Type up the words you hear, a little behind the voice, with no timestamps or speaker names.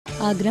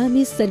आगरा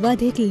में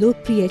सर्वाधिक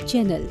लोकप्रिय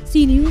चैनल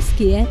सी न्यूज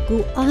के ऐप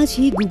को आज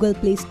ही गूगल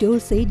प्ले स्टोर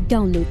से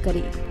डाउनलोड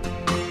करें।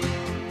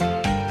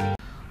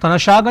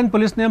 शाहगंज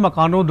पुलिस ने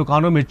मकानों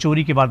दुकानों में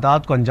चोरी की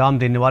वारदात को अंजाम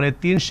देने वाले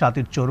 3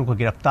 शातिर चोरों को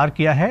गिरफ्तार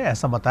किया है।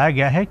 ऐसा बताया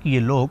गया है कि ये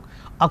लोग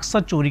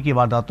अक्सर चोरी की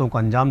वारदातों को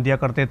अंजाम दिया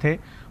करते थे।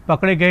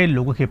 पकड़े गए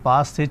लोगों के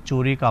पास से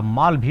चोरी का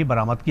माल भी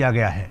बरामद किया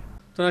गया है।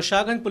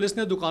 शाहगंज पुलिस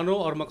ने दुकानों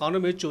और मकानों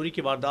में चोरी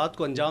की वारदात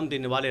को अंजाम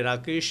देने वाले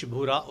राकेश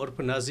भूरा उर्फ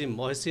नाजिम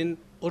मोहसिन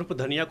उर्फ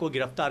धनिया को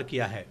गिरफ्तार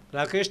किया है।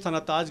 राकेश थाना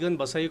ताजगंज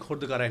बसई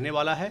खुर्द का रहने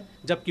वाला है,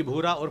 जबकि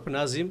भूरा उर्फ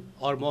नाजिम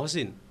और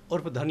मोहसिन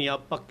उर्फ धनिया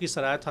पक्की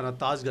सराय थाना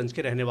ताजगंज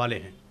के रहने वाले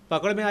हैं।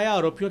 पकड़ में आया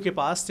आरोपियों के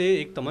पास से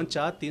एक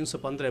तमंचा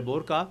 315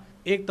 बोर का,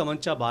 एक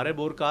तमंचा 12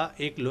 बोर का,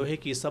 एक लोहे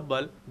की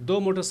सब्बल, 2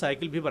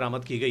 मोटरसाइकिल भी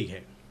बरामद की गई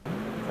है।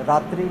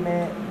 रात्रि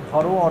में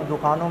घरों और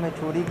दुकानों में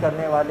चोरी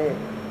करने वाले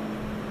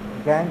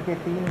गैंग के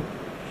 3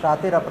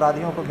 शातिर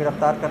अपराधियों को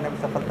गिरफ्तार करने में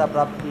सफलता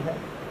प्राप्त की है।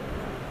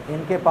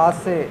 इनके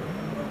पास से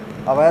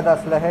अवैध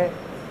असलहे,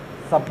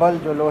 सब्बल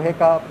जो लोहे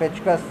का,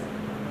 पेचकस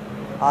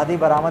आदि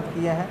बरामद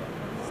किए हैं।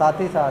 साथ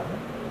ही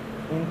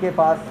साथ इनके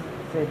पास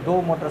से 2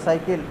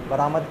 मोटरसाइकिल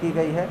बरामद की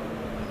गई है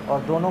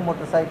और दोनों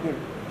मोटरसाइकिल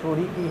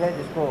चोरी की है,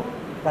 जिसको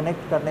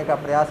कनेक्ट करने का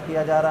प्रयास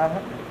किया जा रहा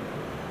है।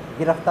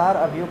 गिरफ्तार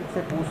अभियुक्त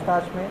से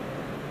पूछताछ में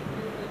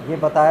ये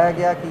बताया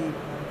गया कि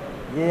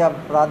ये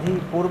अपराधी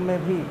पूर्व में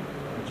भी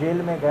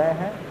जेल में गए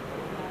हैं।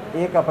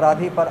 एक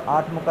अपराधी पर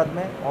 8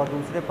 मुकदमे और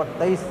दूसरे पर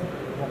 23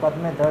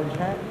 मुकदमे दर्ज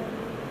हैं।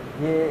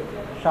 ये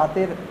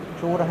शातिर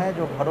चोर हैं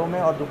जो घरों में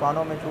और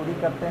दुकानों में चोरी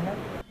करते हैं।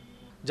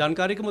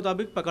 जानकारी के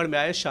मुताबिक पकड़ में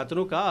आए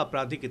शातिरों का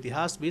आपराधिक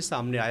इतिहास भी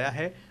सामने आया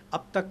है।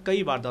 अब तक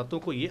कई वारदातों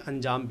को ये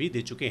अंजाम भी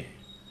दे चुके हैं।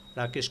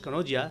 राकेश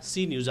कनौजिया,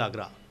 सी न्यूज़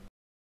आगरा।